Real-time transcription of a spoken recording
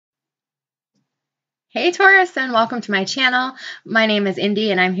Hey Taurus, and welcome to my channel. My name is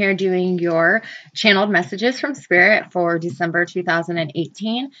Indy and I'm here doing your channeled messages from Spirit for December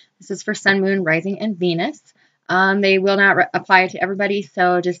 2018. This is for Sun, Moon, Rising, and Venus. They will not apply to everybody,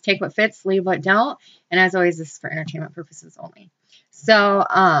 so just take what fits, leave what don't. And as always, this is for entertainment purposes only. So,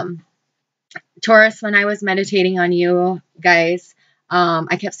 Taurus, when I was meditating on you guys,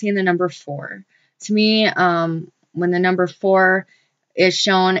 I kept seeing the number 4. To me, when the number 4 is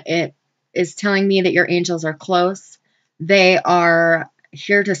shown, it is telling me that your angels are close. They are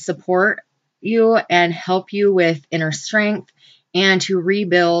here to support you and help you with inner strength and to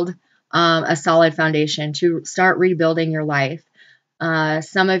rebuild a solid foundation, to start rebuilding your life.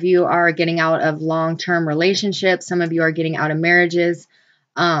 Some of you are getting out of long-term relationships. Some of you are getting out of marriages.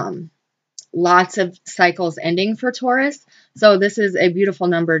 Lots of cycles ending for Taurus. So this is a beautiful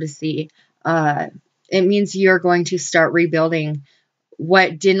number to see. It means you're going to start rebuilding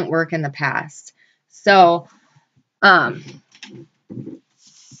what didn't work in the past. So,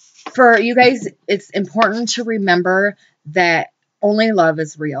 for you guys, it's important to remember that only love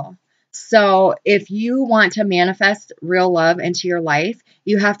is real. So if you want to manifest real love into your life,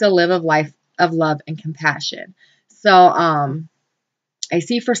 you have to live a life of love and compassion. So, I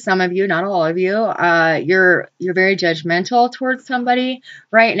see for some of you, not all of you, you're very judgmental towards somebody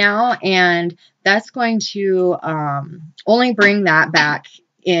right now, and that's going to only bring that back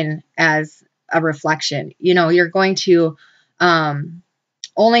in as a reflection. You know, you're going to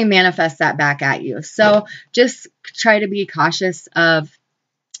only manifest that back at you. So just try to be cautious of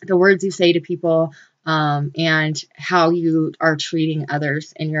the words you say to people and how you are treating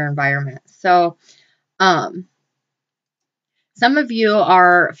others in your environment. So, some of you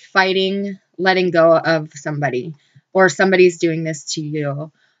are fighting letting go of somebody, or somebody's doing this to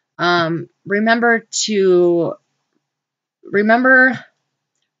you. Remember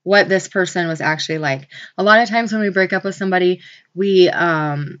what this person was actually like. A lot of times when we break up with somebody, we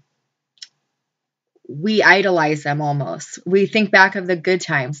idolize them almost. We think back of the good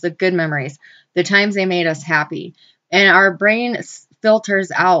times, the good memories, the times they made us happy. And our brain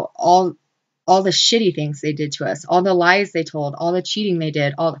filters out all the shitty things they did to us, all the lies they told, all the cheating they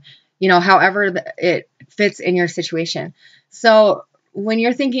did, however it fits in your situation. So when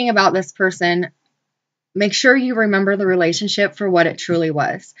you're thinking about this person, make sure you remember the relationship for what it truly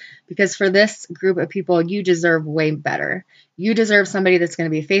was. Because for this group of people, you deserve way better. You deserve somebody that's going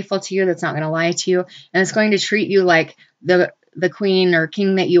to be faithful to you, that's not going to lie to you, and it's going to treat you like the queen or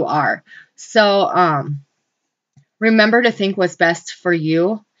king that you are. So remember to think what's best for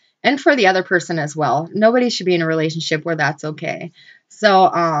you and for the other person as well. Nobody should be in a relationship where that's okay.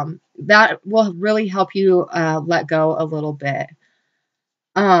 So that will really help you let go a little bit.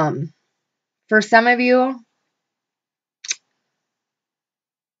 For some of you,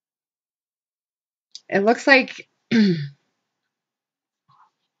 it looks like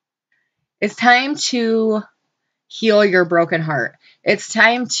it's time to heal your broken heart. It's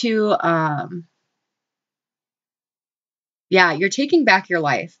time to, you're taking back your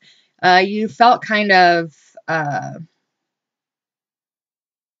life. You felt kind of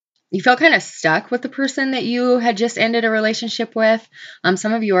stuck with the person that you had just ended a relationship with.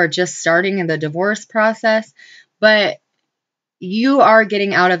 Some of you are just starting in the divorce process, but you are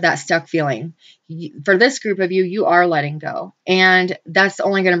getting out of that stuck feeling. For this group of you, you are letting go, and that's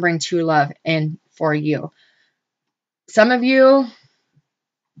only going to bring true love in for you. Some of you,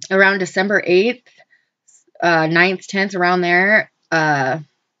 around December 8th, 9th, 10th, around there,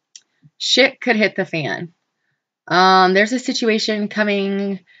 shit could hit the fan. There's a situation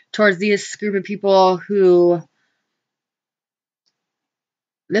coming towards this group of people who,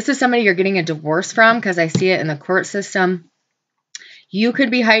 this is somebody you're getting a divorce from, because I see it in the court system. You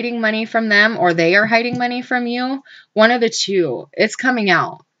could be hiding money from them, or they are hiding money from you. One of the two. It's coming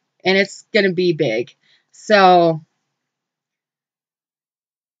out, and it's going to be big. So,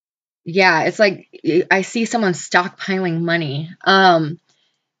 yeah, it's like I see someone stockpiling money.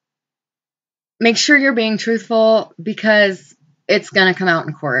 Make sure you're being truthful, because it's going to come out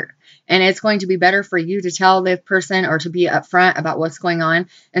in court. And it's going to be better for you to tell the person, or to be upfront about what's going on,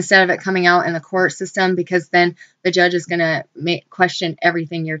 instead of it coming out in the court system, because then the judge is going to question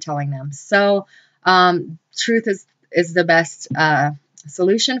everything you're telling them. So truth is the best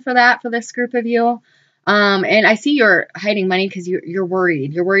solution for that, for this group of you. And I see you're hiding money because you're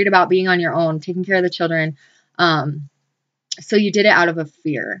worried. You're worried about being on your own, taking care of the children. So you did it out of a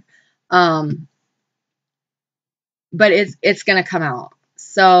fear. But it's going to come out.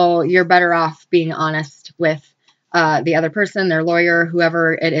 So you're better off being honest with the other person, their lawyer,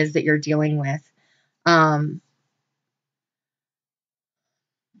 whoever it is that you're dealing with.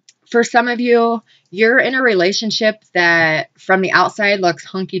 For some of you, you're in a relationship that from the outside looks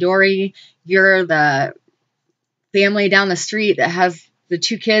hunky-dory. You're the family down the street that has the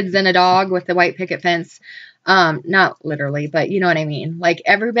 2 kids and a dog with the white picket fence. Not literally, but you know what I mean. Like,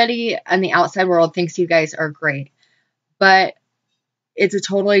 everybody in the outside world thinks you guys are great, but it's a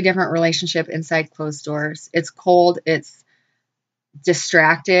totally different relationship inside closed doors. It's cold. It's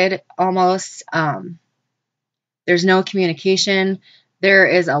distracted almost. There's no communication. There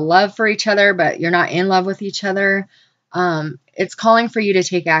is a love for each other, but you're not in love with each other. It's calling for you to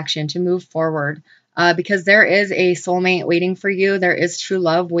take action, to move forward, because there is a soulmate waiting for you. There is true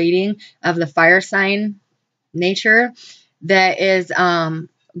love waiting of the fire sign nature that is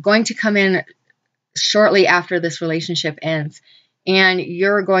going to come in shortly after this relationship ends. And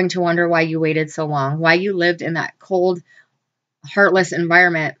you're going to wonder why you waited so long, why you lived in that cold, heartless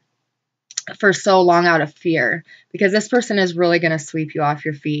environment for so long out of fear, because this person is really going to sweep you off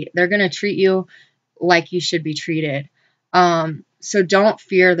your feet. They're going to treat you like you should be treated. So don't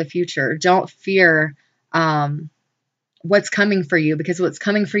fear the future. Don't fear what's coming for you, because what's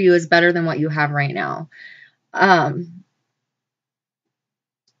coming for you is better than what you have right now.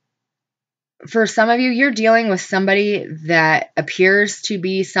 For some of you, you're dealing with somebody that appears to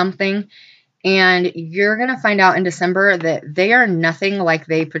be something, and you're going to find out in December that they are nothing like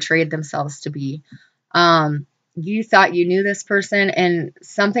they portrayed themselves to be. You thought you knew this person, and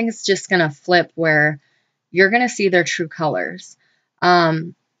something's just going to flip where you're going to see their true colors.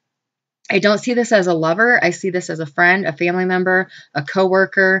 I don't see this as a lover. I see this as a friend, a family member, a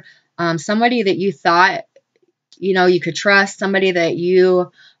coworker, somebody that you thought, you could trust, somebody that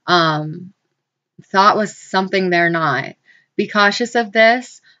you thought was something they're not. Be cautious of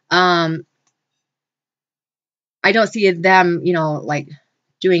this. I don't see them, like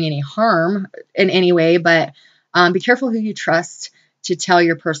doing any harm in any way, but be careful who you trust to tell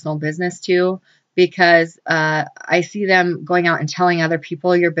your personal business to, because I see them going out and telling other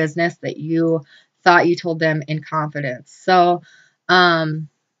people your business that you thought you told them in confidence. So,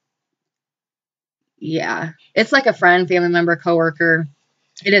 yeah, it's like a friend, family member, coworker.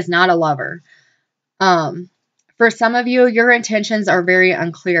 It is not a lover. For some of you, your intentions are very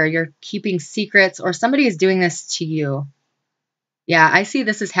unclear. You're keeping secrets, or somebody is doing this to you. Yeah, I see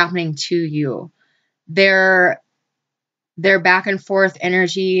this is happening to you. Their back and forth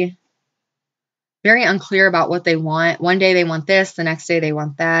energy, very unclear about what they want. One day they want this, the next day they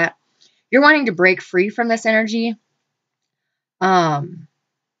want that. You're wanting to break free from this energy. But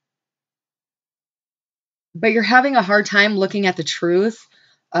you're having a hard time looking at the truth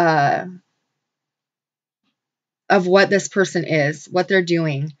of what this person is, what they're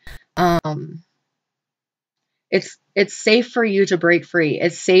doing. It's safe for you to break free.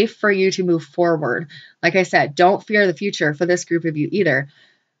 It's safe for you to move forward. Like I said, don't fear the future for this group of you either,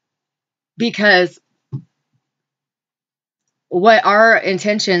 because what our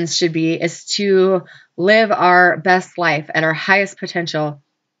intentions should be is to live our best life at our highest potential.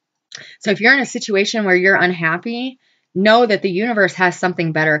 So if you're in a situation where you're unhappy, know that the universe has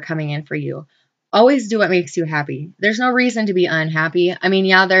something better coming in for you. Always do what makes you happy. There's no reason to be unhappy. I mean,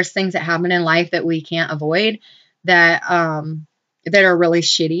 yeah, there's things that happen in life that we can't avoid that that are really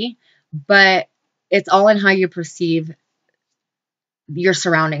shitty, but it's all in how you perceive your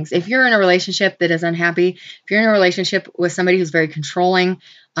surroundings. If you're in a relationship that is unhappy, if you're in a relationship with somebody who's very controlling,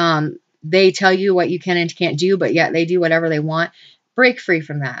 they tell you what you can and can't do, but yet they do whatever they want, break free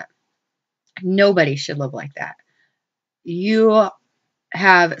from that. Nobody should live like that. You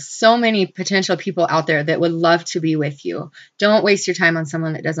have so many potential people out there that would love to be with you. Don't waste your time on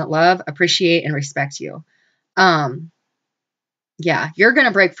someone that doesn't love, appreciate, and respect you. Yeah, you're going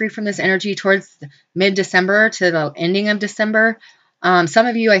to break free from this energy towards mid-December to the ending of December. Some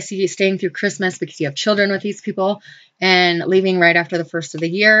of you I see staying through Christmas because you have children with these people and leaving right after the first of the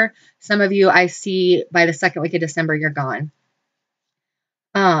year. Some of you I see by the second week of December, you're gone.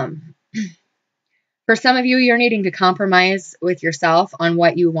 For some of you, you're needing to compromise with yourself on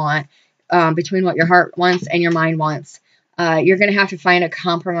what you want, between what your heart wants and your mind wants. You're going to have to find a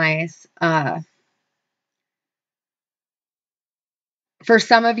compromise. For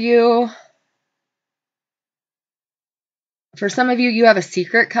some of you, you have a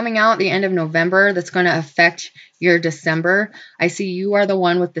secret coming out at the end of November that's going to affect your December. I see you are the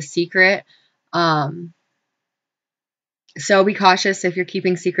one with the secret. So be cautious if you're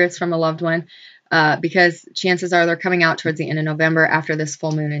keeping secrets from a loved one, because chances are they're coming out towards the end of November after this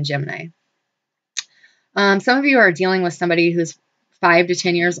full moon in Gemini. Some of you are dealing with somebody who's 5 to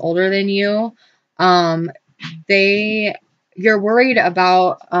 10 years older than you. You're worried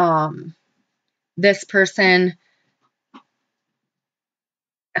about this person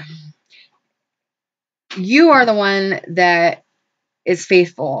you are the one that is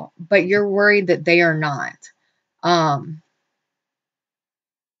faithful, but you're worried that they are not.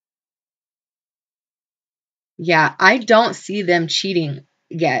 Yeah, I don't see them cheating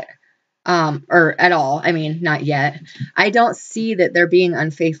yet. Or at all. I mean, not yet. I don't see that they're being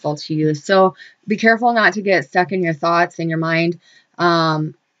unfaithful to you. So be careful not to get stuck in your thoughts and your mind,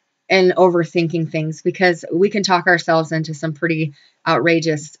 and overthinking things, because we can talk ourselves into some pretty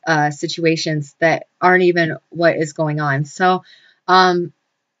outrageous situations that aren't even what is going on. So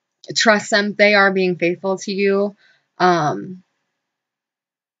trust them. They are being faithful to you. For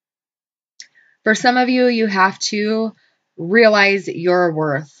some of you, you have to realize your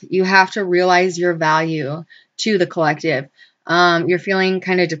worth. You have to realize your value to the collective. You're feeling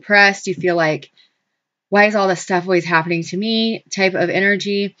kind of depressed. You feel like, why is all this stuff always happening to me? Type of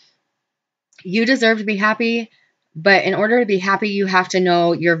energy. You deserve to be happy, but in order to be happy, you have to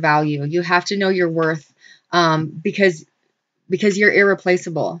know your value. You have to know your worth, because you're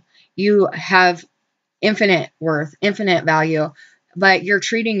irreplaceable. You have infinite worth, infinite value, but you're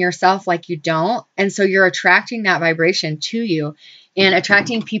treating yourself like you don't. And so you're attracting that vibration to you and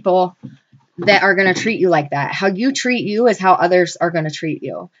attracting people that are going to treat you like that. How you treat you is how others are going to treat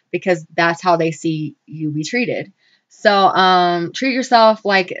you, because that's how they see you be treated. So treat yourself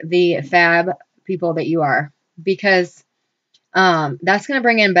like the fab people that you are, because that's going to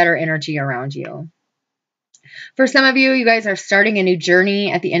bring in better energy around you. For some of you, you guys are starting a new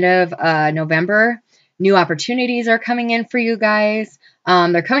journey at the end of November. New opportunities are coming in for you guys.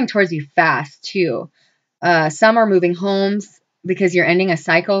 They're coming towards you fast, too. Some are moving homes because you're ending a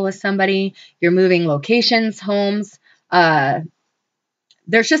cycle with somebody. You're moving locations, homes.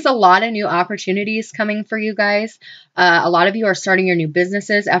 There's just a lot of new opportunities coming for you guys. A lot of you are starting your new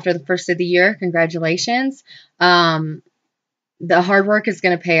businesses after the first of the year. Congratulations. The hard work is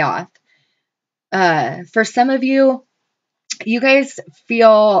going to pay off. For some of you, you guys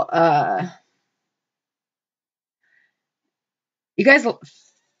feel you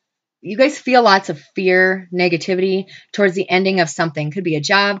guys feel lots of fear, negativity towards the ending of something. Could be a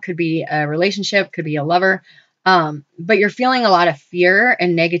job, could be a relationship, could be a lover. But you're feeling a lot of fear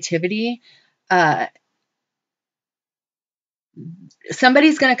and negativity.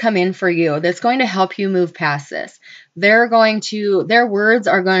 Somebody's going to come in for you that's going to help you move past this. Their words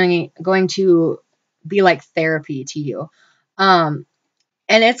are going to be like therapy to you. And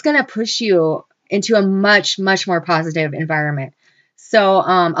it's going to push you into a much, much more positive environment. So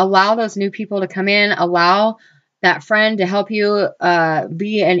allow those new people to come in. Allow that friend to help you,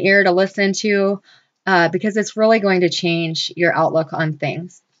 be an ear to listen to, because it's really going to change your outlook on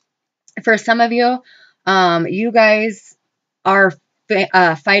things. For some of you, you guys are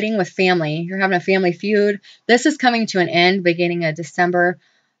fighting with family. You're having a family feud. This is coming to an end beginning of December.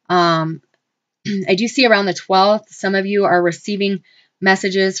 I do see around the 12th, some of you are receiving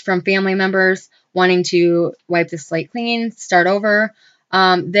messages from family members wanting to wipe the slate clean, start over.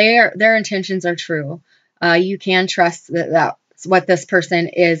 Their intentions are true. You can trust that that's what this person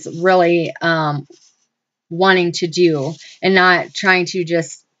is really wanting to do, and not trying to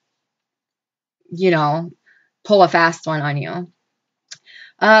just, pull a fast one on you.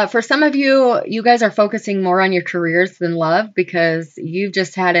 For some of you, you guys are focusing more on your careers than love, because you've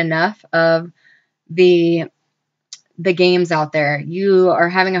just had enough of the games out there. You are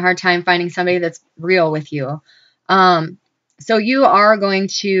having a hard time finding somebody that's real with you. So you are going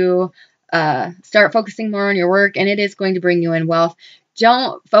to start focusing more on your work, and it is going to bring you in wealth.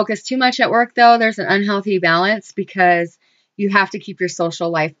 Don't focus too much at work, though. There's an unhealthy balance, because you have to keep your social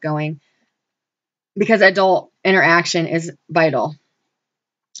life going, because adult interaction is vital.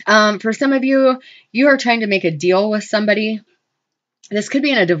 For some of you, you are trying to make a deal with somebody. This could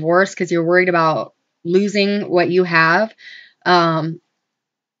be in a divorce, because you're worried about losing what you have. Yeah,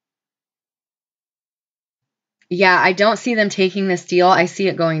 I don't see them taking this deal. I see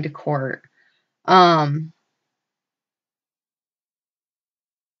it going to court. Some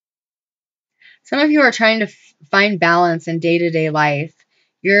of you are trying to find balance in day-to-day life.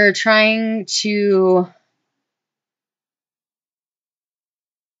 You're trying to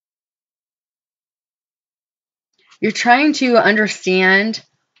understand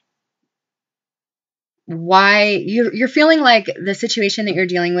why you're feeling like the situation that you're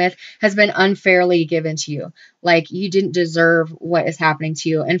dealing with has been unfairly given to you. Like you didn't deserve what is happening to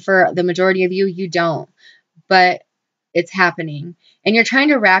you. And for the majority of you, you don't. But it's happening. And you're trying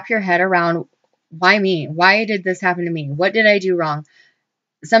to wrap your head around, why me? Why did this happen to me? What did I do wrong?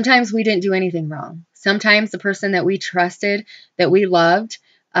 Sometimes we didn't do anything wrong. Sometimes the person that we trusted, that we loved,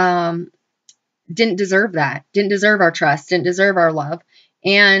 didn't deserve that, didn't deserve our trust, didn't deserve our love.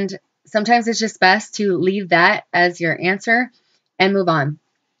 And sometimes it's just best to leave that as your answer and move on.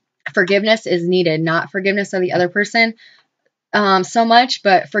 Forgiveness is needed, not forgiveness of the other person so much,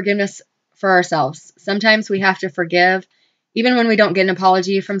 but forgiveness for ourselves. Sometimes we have to forgive, even when we don't get an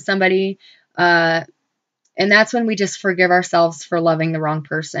apology from somebody. And that's when we just forgive ourselves for loving the wrong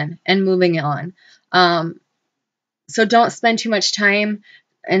person and moving on. So don't spend too much time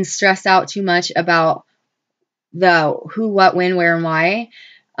and stress out too much about the who, what, when, where, and why.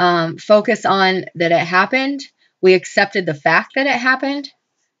 Focus on that it happened. We accepted the fact that it happened.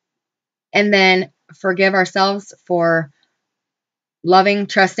 And then forgive ourselves for loving,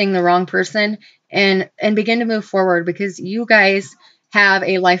 trusting the wrong person, and begin to move forward, because you guys have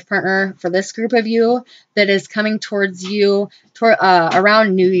a life partner for this group of you that is coming towards you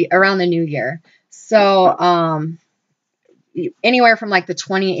around the new year. So anywhere from like the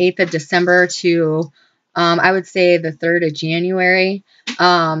 28th of December to I would say the 3rd of January,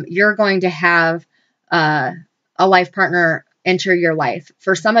 you're going to have a life partner enter your life.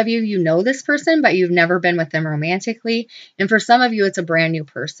 For some of you, you know this person, but you've never been with them romantically. And for some of you, it's a brand new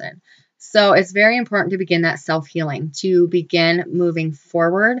person. So it's very important to begin that self-healing, to begin moving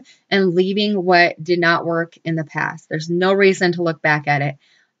forward and leaving what did not work in the past. There's no reason to look back at it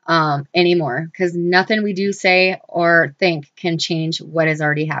anymore, because nothing we do, say, or think can change what has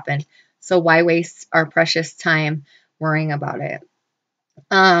already happened. So why waste our precious time worrying about it?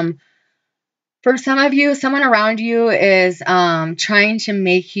 For some of you, someone around you is trying to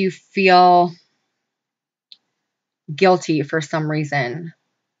make you feel guilty for some reason.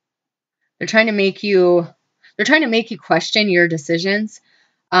 They're trying to make you question your decisions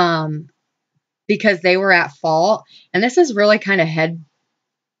because they were at fault. And this is really kind of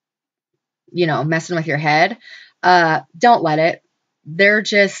messing with your head. Don't let it. They're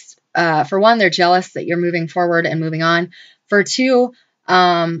just, for one, they're jealous that you're moving forward and moving on. For two,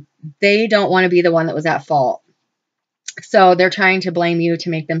 they don't want to be the one that was at fault. So they're trying to blame you to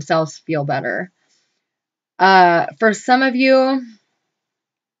make themselves feel better. For some of you,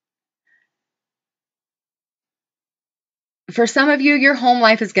 your home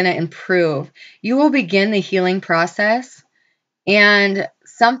life is going to improve. You will begin the healing process, and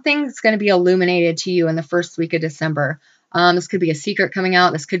something's going to be illuminated to you in the first week of December. This could be a secret coming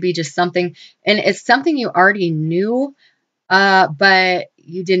out. This could be just something, and it's something you already knew, but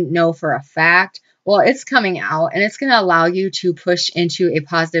you didn't know for a fact. Well, it's coming out, and it's going to allow you to push into a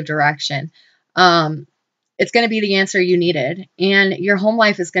positive direction. It's going to be the answer you needed, and your home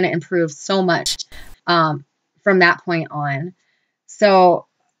life is going to improve so much from that point on. So,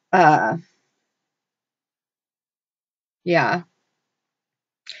 yeah.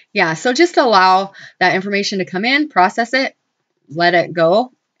 So just allow that information to come in, process it, let it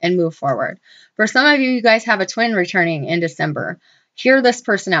go, and move forward. For some of you, you guys have a twin returning in December. Hear this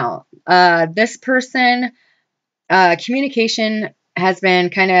person out. This person, communication has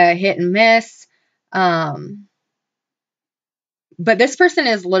been kind of hit and miss. But this person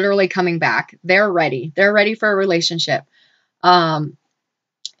is literally coming back. They're ready. They're ready for a relationship.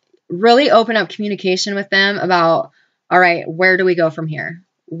 Really open up communication with them about, all right, where do we go from here?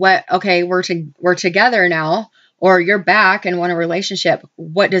 Okay, we're together now, or you're back and want a relationship.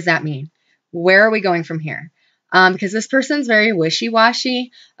 What does that mean? Where are we going from here? Because this person's very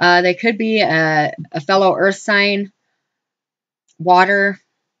wishy-washy. They could be a fellow earth sign, water,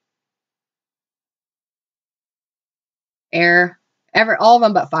 air, all of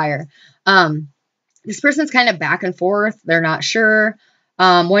them but fire. This person's kind of back and forth. They're not sure.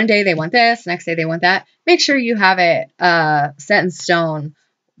 One day they want this, next day they want that. Make sure you have it set in stone.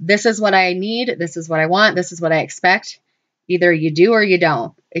 This is what I need. This is what I want. This is what I expect. Either you do or you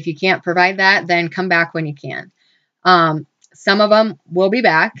don't. If you can't provide that, then come back when you can. Some of them will be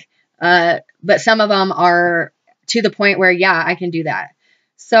back, but some of them are to the point where, yeah, I can do that.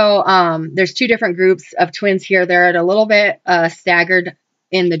 So there's two different groups of twins here. They're at a little bit staggered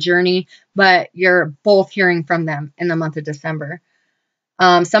in the journey, but you're both hearing from them in the month of December.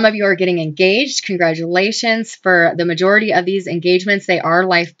 Some of you are getting engaged. Congratulations. For the majority of these engagements, they are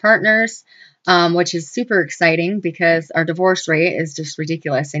life partners, which is super exciting because our divorce rate is just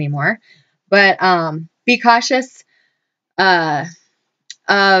ridiculous anymore. But be cautious of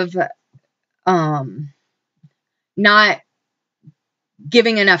not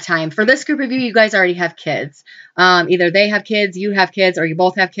giving enough time. For this group of you, you guys already have kids. Either they have kids, you have kids, or you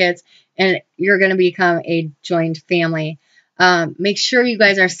both have kids, and you're going to become a joined family. Make sure you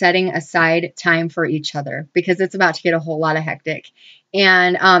guys are setting aside time for each other, because it's about to get a whole lot of hectic.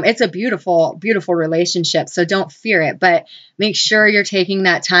 And it's a beautiful, beautiful relationship, so don't fear it. But make sure you're taking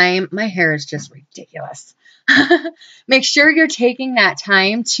that time. My hair is just ridiculous. Make sure you're taking that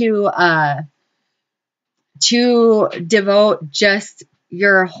time to devote just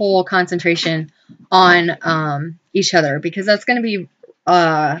your whole concentration on each other, because that's going to be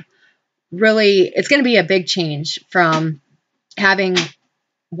really, it's going to be a big change from having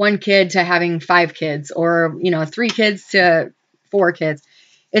one kid to having 5 kids, or 3 kids to 4 kids.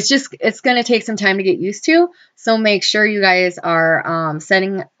 It's going to take some time to get used to. So make sure you guys are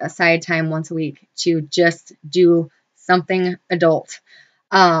setting aside time once a week to just do something adult.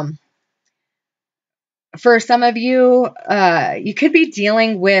 For some of you, you could be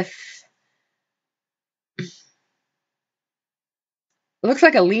dealing with, it looks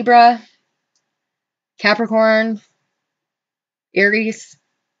like a Libra, Capricorn, Aries,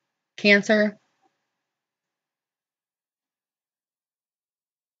 Cancer.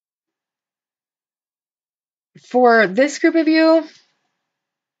 For this group of you,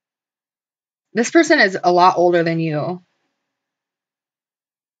 this person is a lot older than you.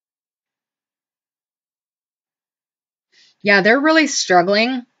 Yeah, they're really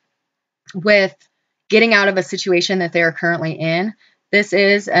struggling with getting out of a situation that they're currently in. This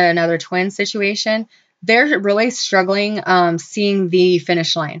is another twin situation. They're really struggling seeing the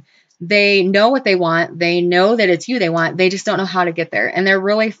finish line. They know what they want. They know that it's you they want. They just don't know how to get there. And they're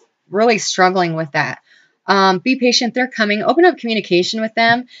really, really struggling with that. Be patient. They're coming. Open up communication with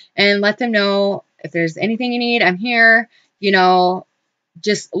them and let them know if there's anything you need, I'm here.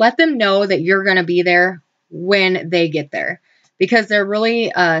 Just let them know that you're going to be there when they get there, because they're really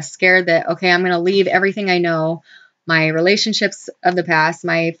scared that, okay, I'm going to leave everything I know, my relationships of the past,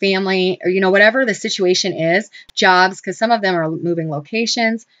 my family, or, whatever the situation is, jobs, because some of them are moving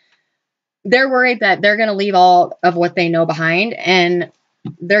locations. They're worried that they're going to leave all of what they know behind, and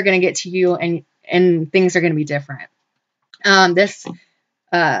they're going to get to you, and things are going to be different.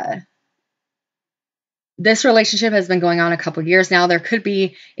 This relationship has been going on a couple years now. There could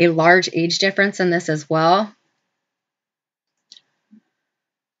be a large age difference in this as well.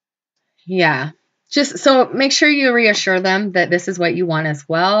 Yeah. Just so make sure you reassure them that this is what you want as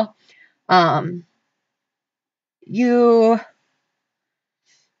well. For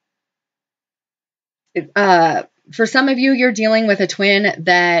some of you, you're dealing with a twin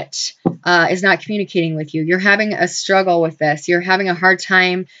that is not communicating with you. You're having a struggle with this. You're having a hard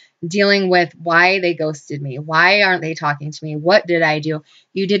time dealing with why they ghosted me. Why aren't they talking to me? What did I do?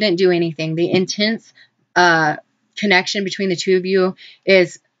 You didn't do anything. The intense connection between the two of you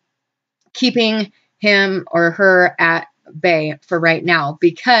is keeping him or her at bay for right now,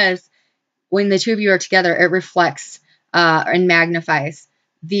 because when the two of you are together, it reflects and magnifies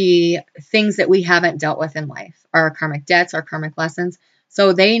the things that we haven't dealt with in life, our karmic debts, our karmic lessons.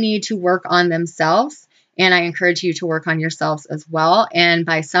 So they need to work on themselves, and I encourage you to work on yourselves as well. And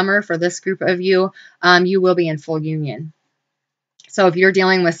by summer, for this group of you, you will be in full union. So if you're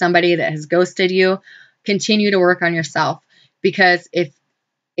dealing with somebody that has ghosted you, continue to work on yourself, because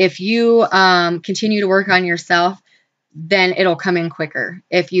if you continue to work on yourself, then it'll come in quicker.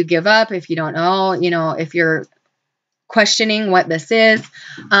 If you give up, if you don't know, if you're questioning what this is,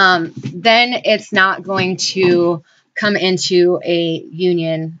 then it's not going to come into a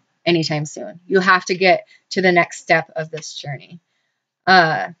union anytime soon. You have to get to the next step of this journey.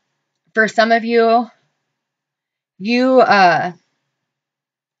 For some of you, you are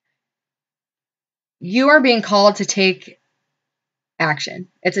being called to take action.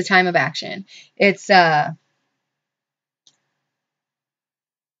 It's a time of action. It's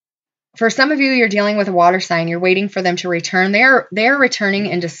for some of you, you're dealing with a water sign. You're waiting for them to return. They're returning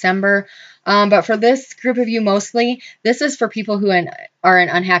in December. But for this group of you, mostly, this is for people who are in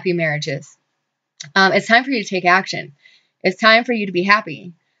unhappy marriages. It's time for you to take action. It's time for you to be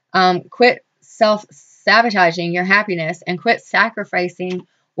happy. Quit self-sabotaging your happiness and quit sacrificing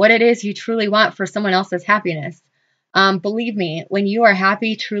what it is you truly want for someone else's happiness. Believe me, when you are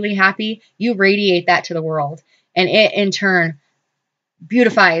happy, truly happy, you radiate that to the world. And it, in turn,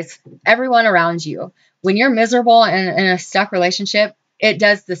 beautifies everyone around you. When you're miserable and in a stuck relationship, it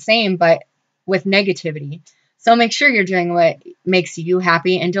does the same, but with negativity. So make sure you're doing what makes you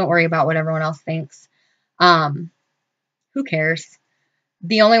happy, and don't worry about what everyone else thinks. Who cares?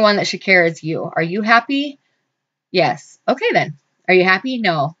 The only one that should care is you. Are you happy? Yes. Okay, then. Are you happy?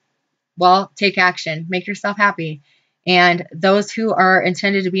 No. Well, take action. Make yourself happy. And those who are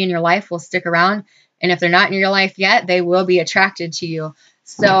intended to be in your life will stick around. And if they're not in your life yet, they will be attracted to you.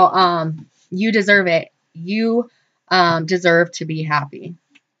 So you deserve it. You deserve to be happy.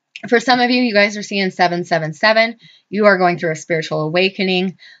 For some of you, you guys are seeing 777. You are going through a spiritual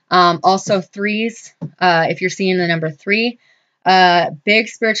awakening. Also threes, if you're seeing the number 3, Big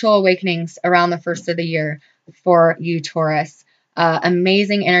spiritual awakenings around the first of the year for you, Taurus.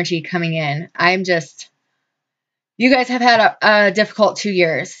 Amazing energy coming in. You guys have had a difficult 2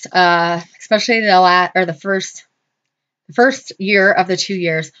 years, especially the first year of the 2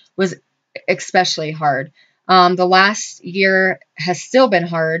 years was especially hard. The last year has still been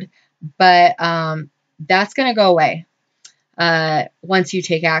hard, but that's going to go away once you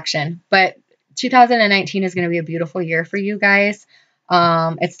take action. But 2019 is going to be a beautiful year for you guys.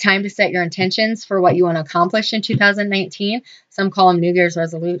 It's time to set your intentions for what you want to accomplish in 2019. Some call them New Year's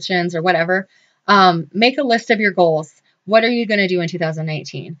resolutions or whatever. Make a list of your goals. What are you going to do in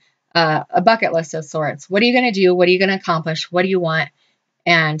 2019? A bucket list of sorts. What are you going to do? What are you going to accomplish? What do you want?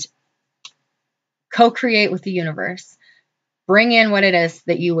 And co-create with the universe. Bring in what it is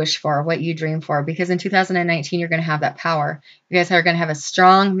that you wish for, what you dream for, because in 2019, you're going to have that power. You guys are going to have a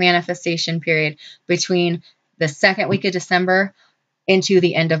strong manifestation period between the second week of December into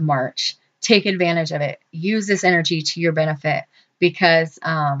the end of March. Take advantage of it. Use this energy to your benefit, because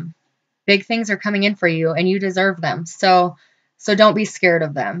big things are coming in for you and you deserve them. So don't be scared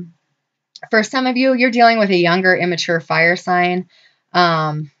of them. For some of you, you're dealing with a younger, immature fire sign.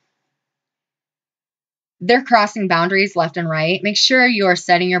 They're crossing boundaries left and right. Make sure you are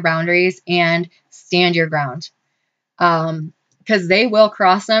setting your boundaries and stand your ground, because they will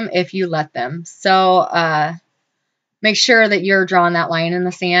cross them if you let them. So make sure that you're drawing that line in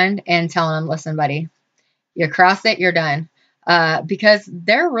the sand and telling them, listen, buddy, you cross it, you're done. Because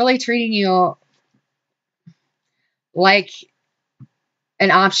they're really treating you like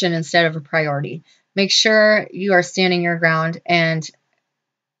an option instead of a priority. Make sure you are standing your ground, and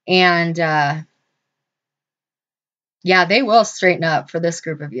yeah, they will straighten up for this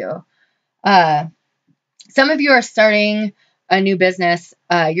group of you. Some of you are starting a new business.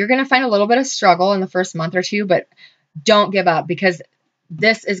 You're going to find a little bit of struggle in the first month or two, but don't give up, because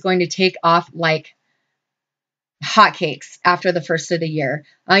this is going to take off like hotcakes after the first of the year.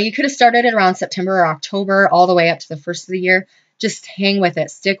 You could have started it around September or October, all the way up to the first of the year. Just hang with it.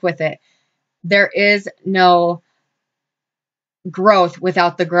 Stick with it. There is no growth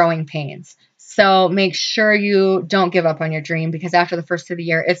without the growing pains. So make sure you don't give up on your dream, because after the first of the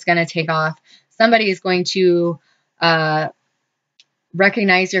year, it's going to take off. Somebody is going to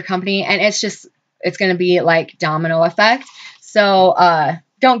recognize your company, and it's going to be like domino effect. So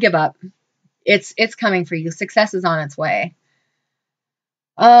don't give up. It's coming for you. Success is on its way.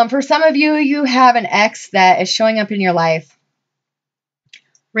 For some of you, you have an ex that is showing up in your life.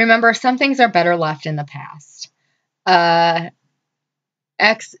 Remember, some things are better left in the past.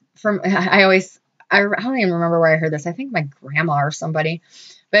 Ex from I don't even remember where I heard this. I think my grandma or somebody,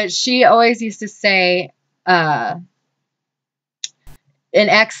 but she always used to say, an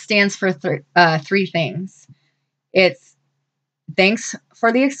X stands for three things. It's thanks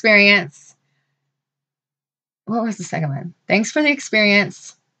for the experience. What was the second one? Thanks for the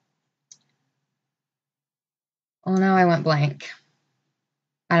experience. Oh, no, I went blank.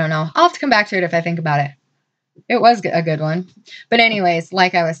 I don't know. I'll have to come back to it if I think about it. It was a good one. But anyways,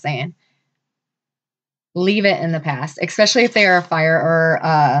 like I was saying, leave it in the past, especially if they are a fire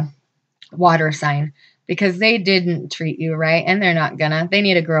or water sign, because they didn't treat you right, and they're not gonna. They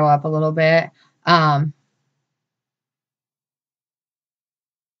need to grow up a little bit.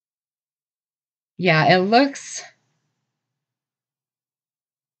 Yeah, it looks...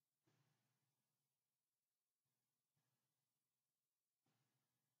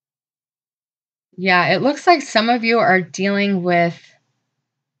 Yeah, it looks like some of you are dealing with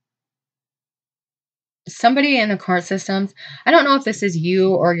somebody in the court systems. I don't know if this is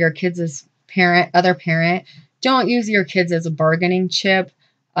you or your kids' other parent. Don't use your kids as a bargaining chip.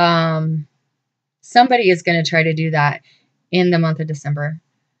 Somebody is going to try to do that in the month of December.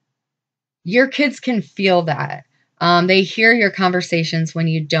 Your kids can feel that. They hear your conversations when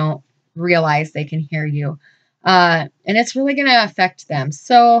you don't realize they can hear you. And it's really going to affect them.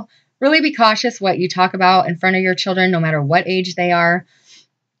 So really be cautious what you talk about in front of your children, no matter what age they are.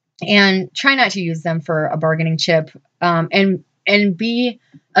 And try not to use them for a bargaining chip. And be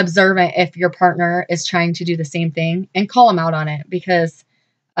observant if your partner is trying to do the same thing, and call them out on it, because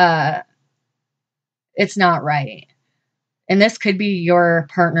it's not right. And this could be your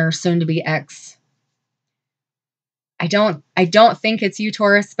partner, soon to be ex. I don't think it's you,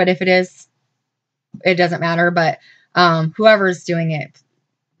 Taurus, but if it is, it doesn't matter. But whoever's doing it,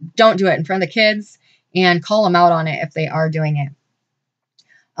 don't do it in front of the kids, and call them out on it if they are doing it.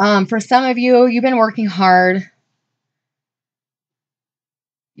 For some of you, you've been working hard.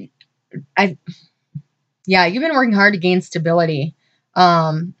 You've been working hard to gain stability.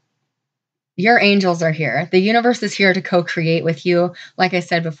 Your angels are here. The universe is here to co-create with you. Like I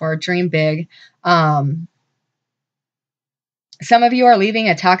said before, dream big. Some of you are leaving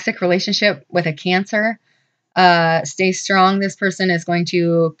a toxic relationship with a Cancer. Stay strong. This person is going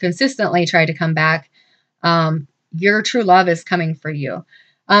to consistently try to come back. Your true love is coming for you.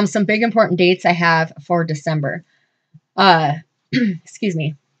 Some big important dates I have for December. Excuse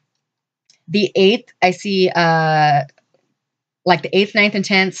me. The 8th, I see like the 8th, 9th, and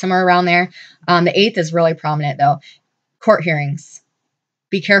 10th, somewhere around there. The 8th is really prominent, though. Court hearings.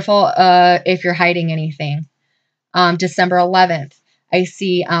 Be careful if you're hiding anything. December 11th, I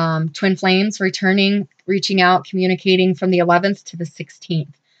see twin flames returning, reaching out, communicating from the 11th to the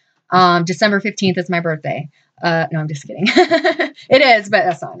 16th. December 15th is my birthday. No, I'm just kidding. It is, but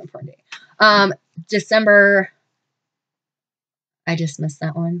that's not an important day. December, I just missed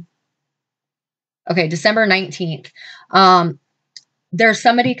that one. Okay, December 19th. There's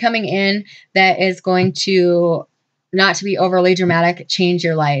somebody coming in that is going to, not to be overly dramatic, change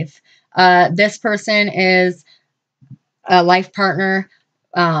your life. This person is a life partner.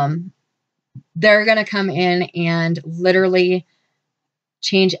 They're going to come in and literally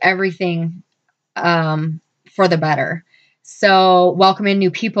change everything for the better. So welcome in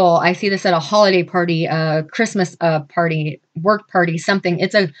new people. I see this at a holiday party, a Christmas party, work party, something.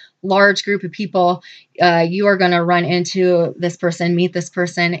 It's a large group of people. You are going to run into this person, meet this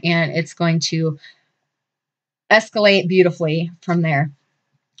person, and it's going to escalate beautifully from there.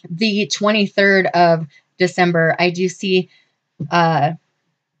 The 23rd of December, I do see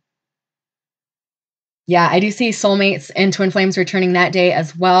I do see soulmates and twin flames returning that day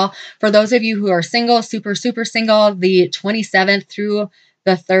as well. For those of you who are single, super, super single, the 27th through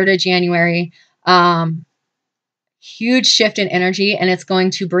the 3rd of January, huge shift in energy, and it's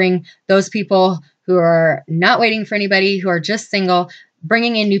going to bring those people who are not waiting for anybody, who are just single,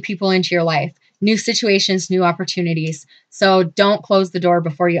 bringing in new people into your life, new situations, new opportunities. So don't close the door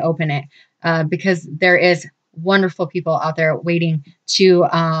before you open it, because there is wonderful people out there waiting to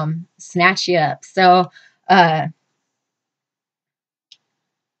snatch you up. So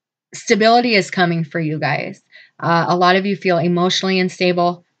stability is coming for you guys. A lot of you feel emotionally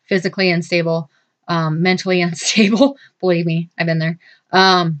unstable, physically unstable, mentally unstable. Believe me, I've been there.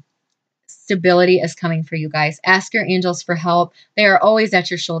 Stability is coming for you guys. Ask your angels for help. They are always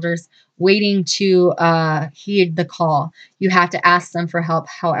at your shoulders, waiting to heed the call. You have to ask them for help.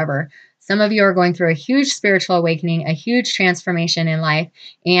 However, some of you are going through a huge spiritual awakening, a huge transformation in life,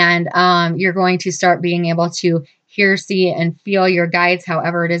 and you're going to start being able to hear, see, and feel your guides,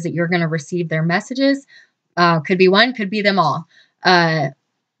 however it is that you're going to receive their messages. Could be one, could be them all. That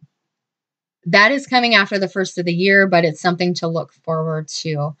is coming after the first of the year, but it's something to look forward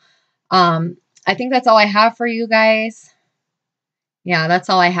to. I think that's all I have for you guys. Yeah, that's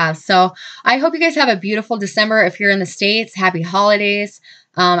all I have. So I hope you guys have a beautiful December. If you're in the States, happy holidays.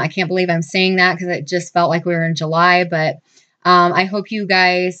 I can't believe I'm saying that because it just felt like we were in July, but I hope you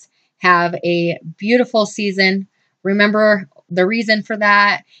guys have a beautiful season. Remember the reason for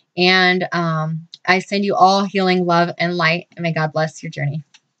that. And I send you all healing, love, and light. And may God bless your journey.